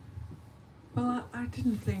 but... Well, I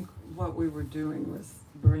didn't think what we were doing was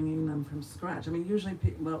bringing them from scratch. I mean, usually,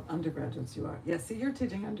 undergraduates you are. Yeah, see, you're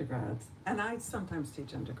teaching undergrads, and I sometimes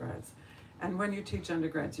teach undergrads. And when you teach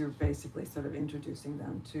undergrads, you're basically sort of introducing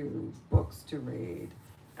them to books to read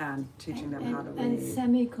and teaching them how to read. And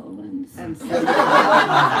semicolons. And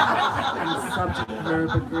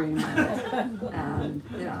subject-verb agreement. And,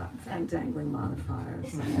 and dangling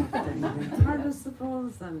modifiers. And dangling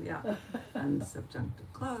participles. And, and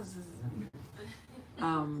subjunctive clauses. And,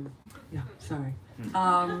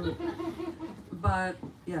 but,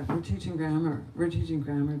 we're teaching grammar. We're teaching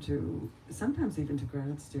grammar to, sometimes even to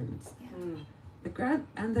grad students.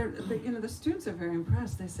 The students are very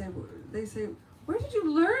impressed. They say, where did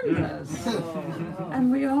you learn this?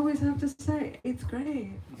 And we always have to say, 8th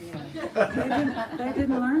grade. They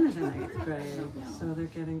didn't learn it in 8th grade. So they're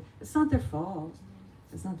getting, it's not their fault.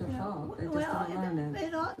 It's not their fault. They just didn't learn it.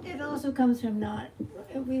 It also comes from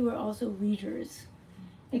we were also readers.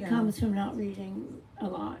 It comes from not reading a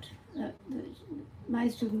lot. My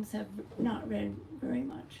students have not read very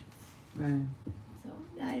much. Right. So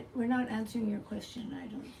we're not answering your question, I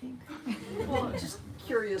don't think. Well, just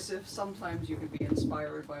curious if sometimes you could be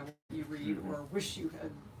inspired by what you read or wish you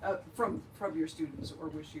had, from your students, or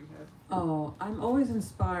wish you had. Oh, I'm always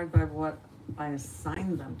inspired by what I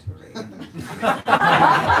assign them to read.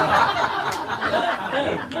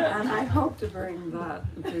 And I hope to bring that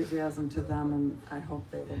enthusiasm to them, and I hope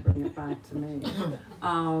they will bring it back to me.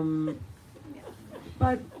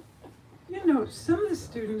 But, some of the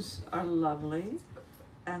students are lovely,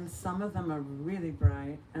 and some of them are really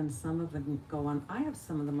bright, and some of them go on. I have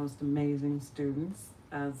some of the most amazing students,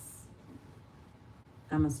 as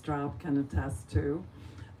Emma Straub can attest to.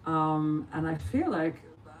 And I feel like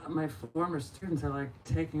my former students are like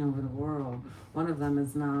taking over the world. One of them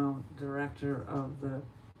is now director of the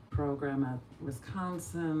program at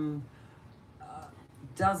Wisconsin.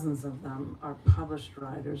 Dozens of them are published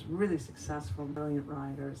writers, really successful, brilliant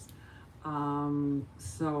writers.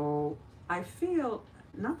 So I feel,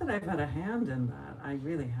 not that I've had a hand in that, I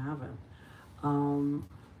really haven't.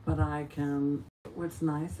 But what's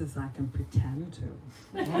nice is I can pretend to.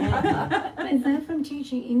 Is that from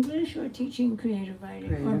teaching English or teaching creative writing?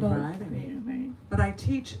 Creative writing. Creative writing. But I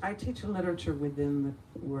teach literature within the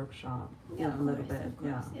workshop, a little bit. Of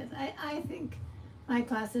course, yes. I think my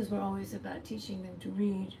classes were always about teaching them to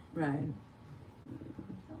read. Right.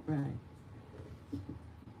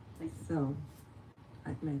 So,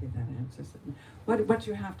 maybe that answers it. What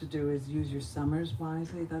you have to do is use your summers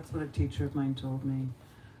wisely. That's what a teacher of mine told me.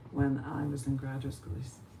 when I was in graduate school. He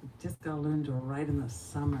said, just got to learn to write in the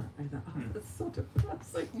summer. I thought, oh, that's so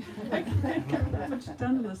depressing. I can't get that much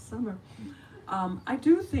done in the summer. I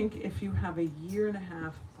do think if you have a year and a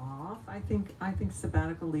half off, I think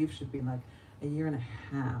sabbatical leave should be like a year and a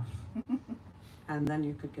half, and then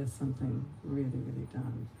you could get something really, really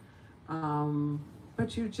done.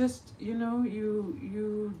 But you just,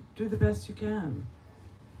 you do the best you can.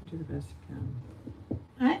 Do the best you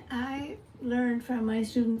can. I learned from my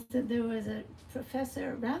students that there was a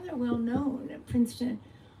professor, rather well known at Princeton,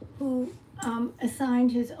 who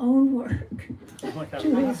assigned his own work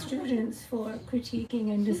to his students for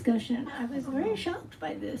critiquing and discussion. I was very shocked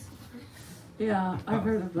by this. Yeah, I've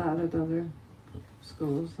heard of that at other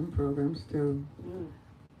schools and programs too.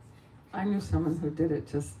 I knew someone who did it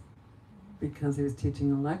just because he was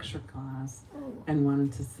teaching a lecture class and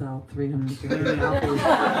wanted to sell 350 copies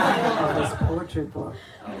of his poetry book.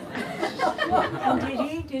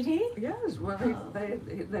 Did he? Yes, well,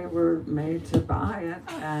 they were made to buy it,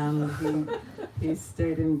 and he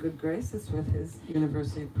stayed in good graces with his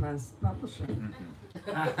University Press publisher.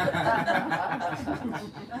 That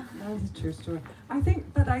was a true story. I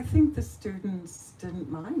think the students didn't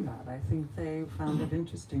mind that. I think they found it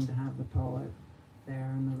interesting to have the poet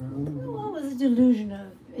there in the room. Well, it was a delusion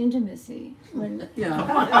of intimacy when Yeah.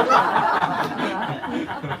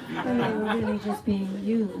 when they were really just being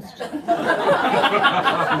used. Exactly.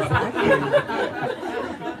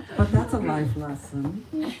 But that's a life lesson.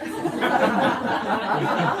 I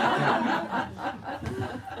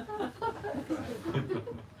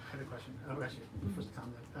have a question. Actually, first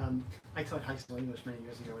comment. I taught high school English many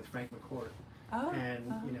years ago with Frank McCourt. And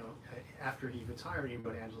after he retired, he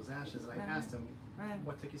wrote Angela's Ashes. And I asked him,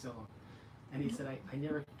 "What took you so long?" And he said, "I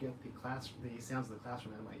never could get the sounds of the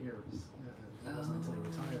classroom out of my ears. It wasn't until he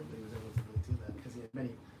retired that he was able to really do that, because he had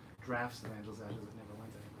many drafts of Angela's Ashes that never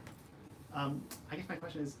went anywhere." I guess my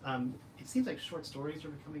question is, it seems like short stories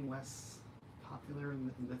are becoming less popular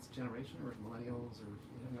in this generation, or millennials, or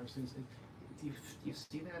younger students. Do you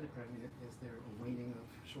see that? Or, is there a waning of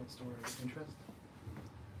short story interest?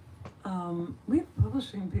 We have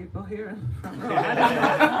publishing people here in the front row.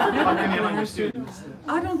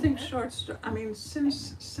 I don't think short stories. I mean,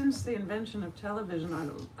 since the invention of television,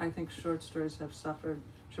 I think short stories have suffered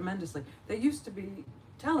tremendously. They used to be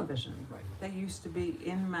television. Right. They used to be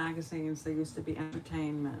in magazines. They used to be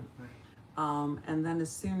entertainment. Right. And then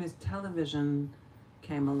as soon as television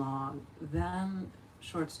came along, then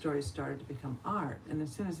short stories started to become art. And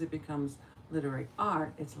as soon as it becomes literary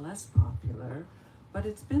art, it's less popular. But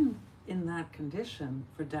it's been in that condition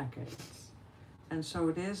for decades. And so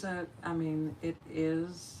it is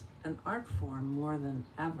an art form more than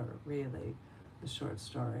ever, really, the short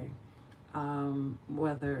story.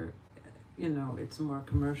 Whether, it's more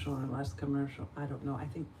commercial or less commercial, I don't know. I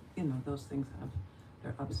think, those things have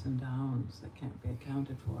their ups and downs that can't be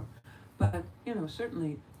accounted for. But,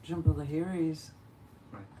 certainly Jhumpa Lahiri's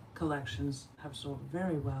collections have sold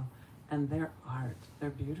very well, and they're art. They're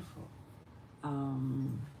beautiful.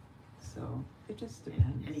 So it just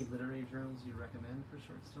depends. Any literary journals you recommend for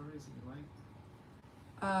short stories that you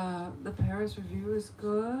like? The Paris Review is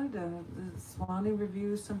good. The Swanee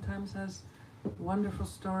Review sometimes has wonderful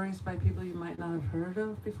stories by people you might not have heard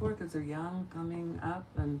of before, because they're young, coming up,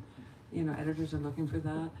 and editors are looking for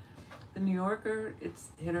that. The New Yorker,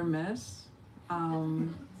 it's hit or miss.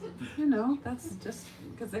 That's just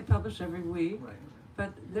because they publish every week. Right.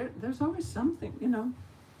 But there's always something,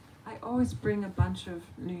 I always bring a bunch of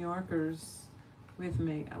New Yorkers with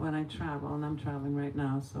me when I travel, and I'm traveling right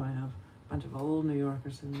now, so I have a bunch of old New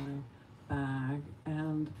Yorkers in my bag,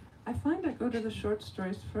 and I find I go to the short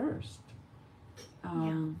stories first.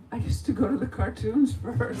 I used to go to the cartoons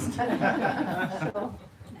first.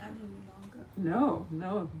 No,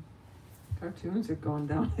 cartoons are going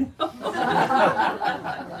downhill.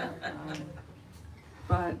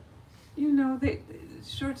 But,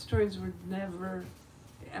 short stories were never,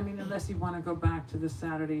 unless you want to go back to the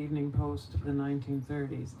Saturday Evening Post of the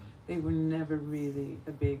 1930s, they were never really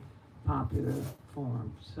a big popular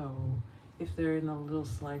form. So if they're in a little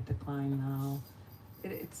slight decline now,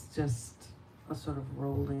 it's just a sort of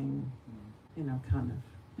rolling, kind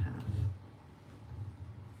of path,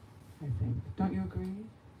 I think. Don't you agree?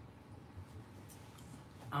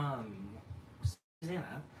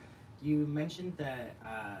 Susanna, you mentioned that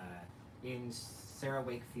in Sarah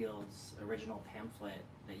Wakefield's original pamphlet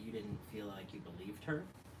that you didn't feel like you believed her.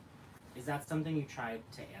 Is that something you tried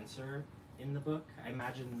to answer in the book? I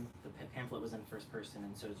imagine the pamphlet was in first person,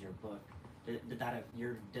 and so is your book. Did that,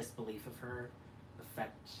 your disbelief of her,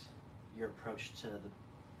 affect your approach to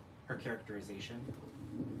her characterization?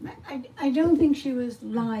 I don't think she was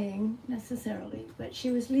lying necessarily, but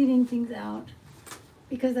she was leaving things out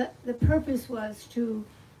because the purpose was to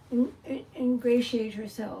ingratiate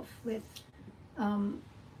herself with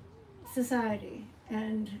society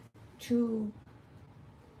and to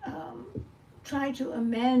try to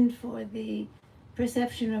amend for the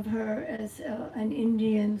perception of her as an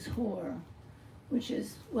Indian's whore, which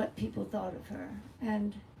is what people thought of her,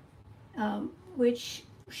 and which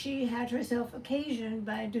she had herself occasioned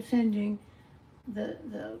by defending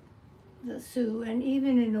the Sioux, and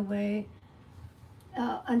even in a way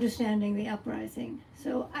understanding the uprising.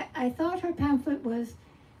 So I thought her pamphlet was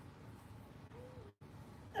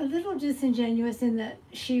a little disingenuous in that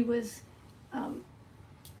she was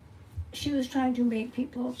trying to make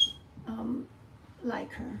people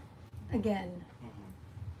like her again,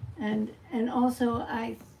 and also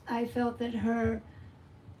I felt that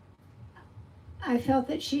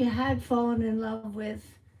she had fallen in love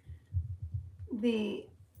with the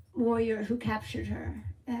warrior who captured her,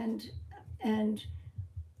 and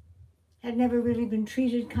had never really been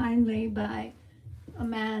treated kindly by a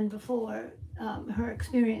man before her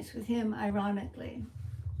experience with him, ironically.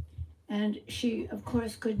 And she, of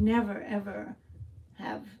course, could never, ever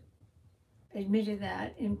have admitted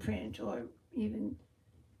that in print, or even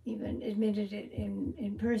admitted it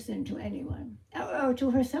in person to anyone, or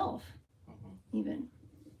to herself, even.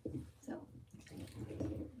 So.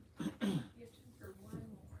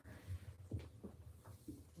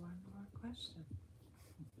 One more question.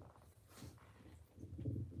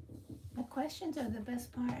 The questions are the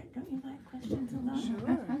best part. Don't you like questions a lot?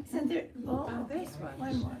 Sure. Isn't there? Oh, there's okay. one.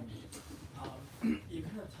 One more. You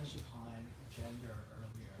kind of touched upon gender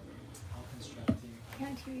earlier, how constructing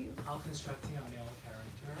Can't hear you. a male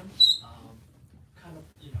character, kind of,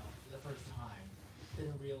 the first time,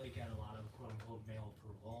 didn't really get a lot of quote-unquote male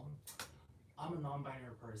approval. I'm a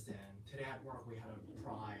non-binary person. Today at work we had a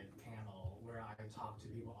pride panel where I talked to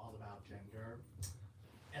people all about gender.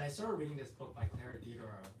 And I started reading this book by Claire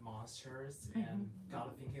Dieter, Monsters, and got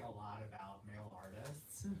to thinking a lot about male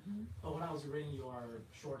artists. But when I was reading your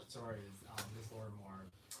short stories, Miss Lorrie,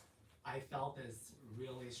 I felt this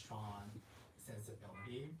really strong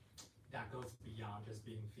sensibility that goes beyond just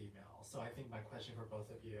being female. So I think my question for both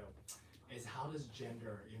of you is, how does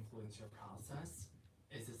gender influence your process?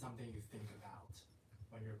 Is it something you think about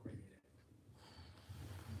when you're creating it?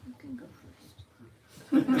 You can go first.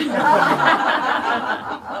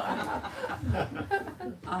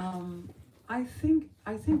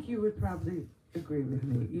 I think you would probably agree with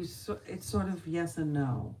me. It's sort of yes and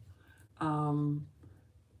no.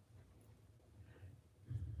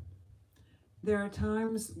 There are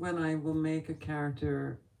times when I will make a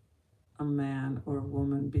character a man or a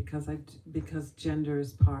woman because gender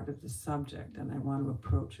is part of the subject, and I want to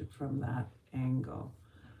approach it from that angle.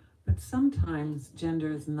 But sometimes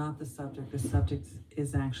gender is not the subject. The subject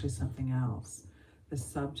is actually something else. The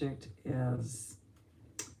subject is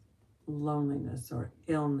loneliness or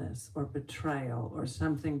illness or betrayal or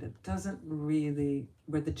something that doesn't really,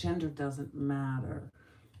 where the gender doesn't matter.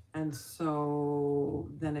 And so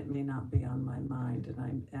then it may not be on my mind,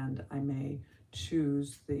 and I may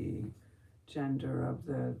choose the gender of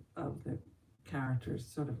the characters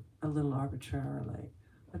sort of a little arbitrarily.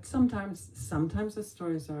 But sometimes the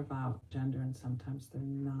stories are about gender and sometimes they're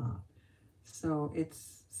not. So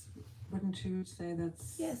wouldn't you say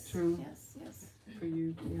that's true? Yes. For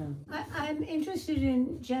you, yeah. I'm interested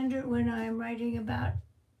in gender when I'm writing about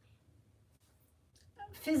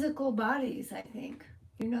physical bodies, I think.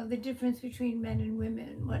 The difference between men and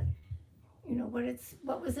women,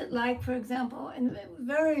 what was it like, for example, and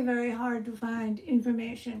very, very hard to find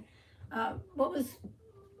information. What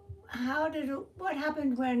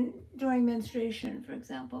happened during menstruation, for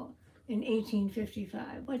example, in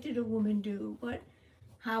 1855? What did a woman do?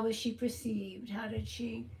 How was she perceived?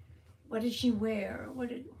 What did she wear?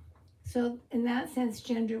 So in that sense,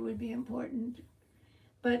 gender would be important.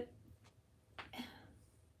 But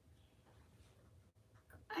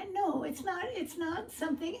I know it's not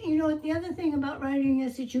something, the other thing about writing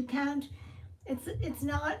is that you can't, it's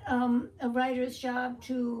not a writer's job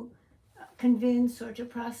to convince or to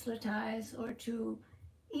proselytize or to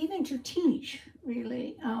even to teach,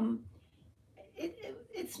 really.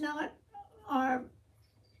 It's not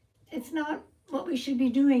what we should be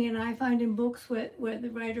doing, and I find in books where the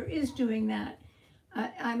writer is doing that,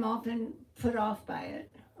 I'm often put off by it.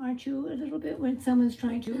 Aren't you a little bit, when someone's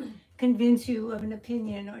trying to convince you of an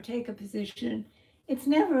opinion or take a position? It's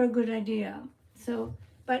never a good idea. So,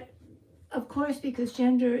 but of course, because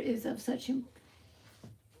gender is of such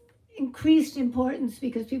increased importance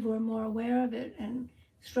because people are more aware of it, and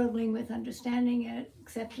struggling with understanding it,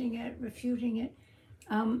 accepting it, refuting it.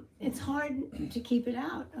 It's hard to keep it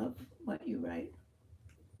out of what you write.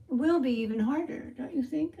 It will be even harder, don't you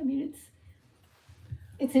think? I mean,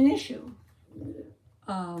 it's an issue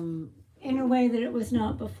in a way that it was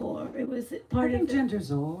not before. It was part I think of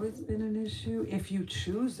gender's always been an issue if you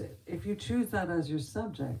choose it. If you choose that as your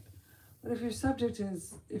subject. But if your subject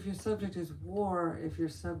is war, if your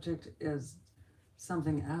subject is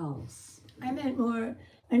something else. I meant more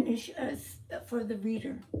an issue for the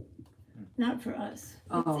reader, not for us.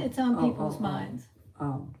 It's on people's minds.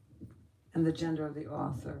 And the gender of the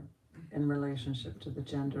author in relationship to the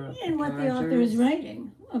gender of and the what the author is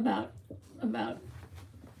writing about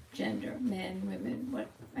gender, men, women. What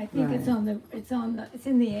I think Right. it's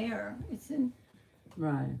in the air. It's in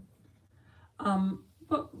Right.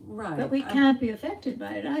 Right. But we can't be affected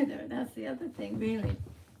by it either. That's the other thing, really.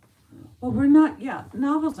 Well, we're not. Yeah,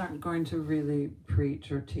 novels aren't going to really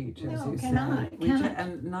preach or teach, as No, you cannot, say.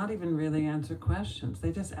 And not even really answer questions.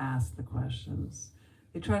 They just ask the questions.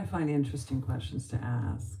 They try to find interesting questions to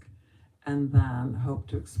ask, and then hope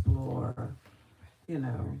to explore,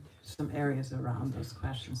 some areas around those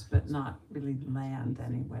questions, but not really land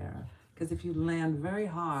anywhere. Because if you land very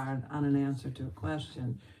hard on an answer to a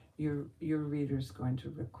question, your reader's going to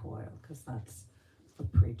recoil, because that's a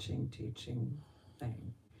preaching, teaching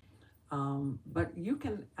thing. But you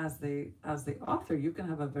can, as the author, you can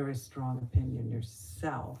have a very strong opinion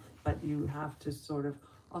yourself, but you have to sort of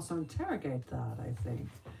also interrogate that, I think.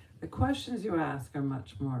 The questions you ask are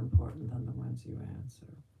much more important than the ones you answer.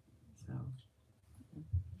 So.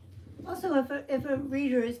 Also, if a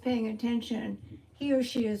reader is paying attention, he or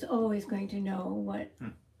she is always going to know what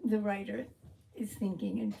the writer is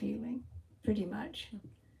thinking and feeling, pretty much.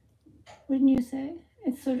 Wouldn't you say?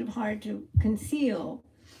 It's sort of hard to conceal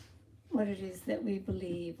what it is that we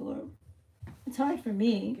believe, or it's hard for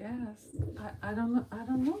me. Yes, I don't know.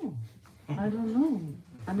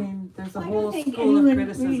 I mean, there's a I don't whole think school of anyone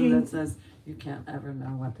criticism reading- that says you can't ever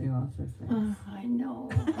know what the author thinks. I know.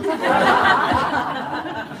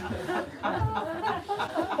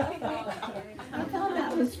 I thought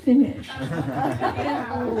that was finished.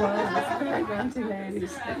 Yeah, it was. It's very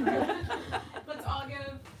 1980s. Let's all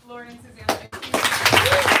give Lorrie and Susanna a huge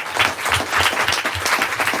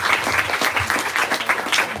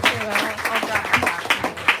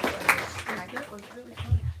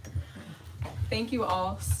Thank you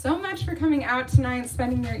all so much for coming out tonight and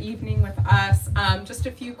spending your evening with us. Just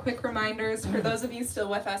a few quick reminders. For those of you still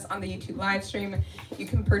with us on the YouTube live stream, you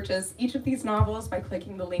can purchase each of these novels by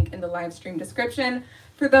clicking the link in the live stream description.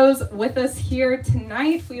 For those with us here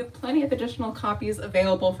tonight, we have plenty of additional copies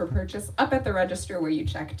available for purchase up at the register where you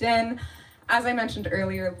checked in. As I mentioned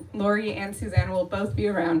earlier, Lorrie and Susanna will both be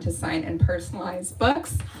around to sign and personalize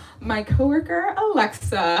books. My coworker,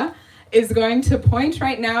 Alexa, is going to point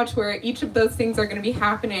right now to where each of those things are going to be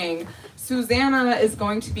happening. Susanna is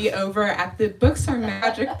going to be over at the Books Are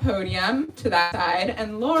Magic podium to that side,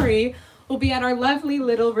 and Lorrie will be at our lovely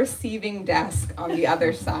little receiving desk on the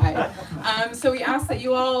other side. So we ask that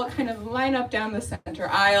you all kind of line up down the center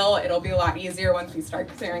aisle. It'll be a lot easier once we start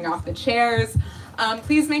clearing off the chairs.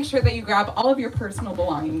 Please make sure that you grab all of your personal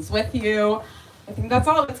belongings with you. I think that's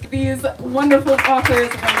all. Let's give these wonderful authors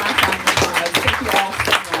one last round of applause.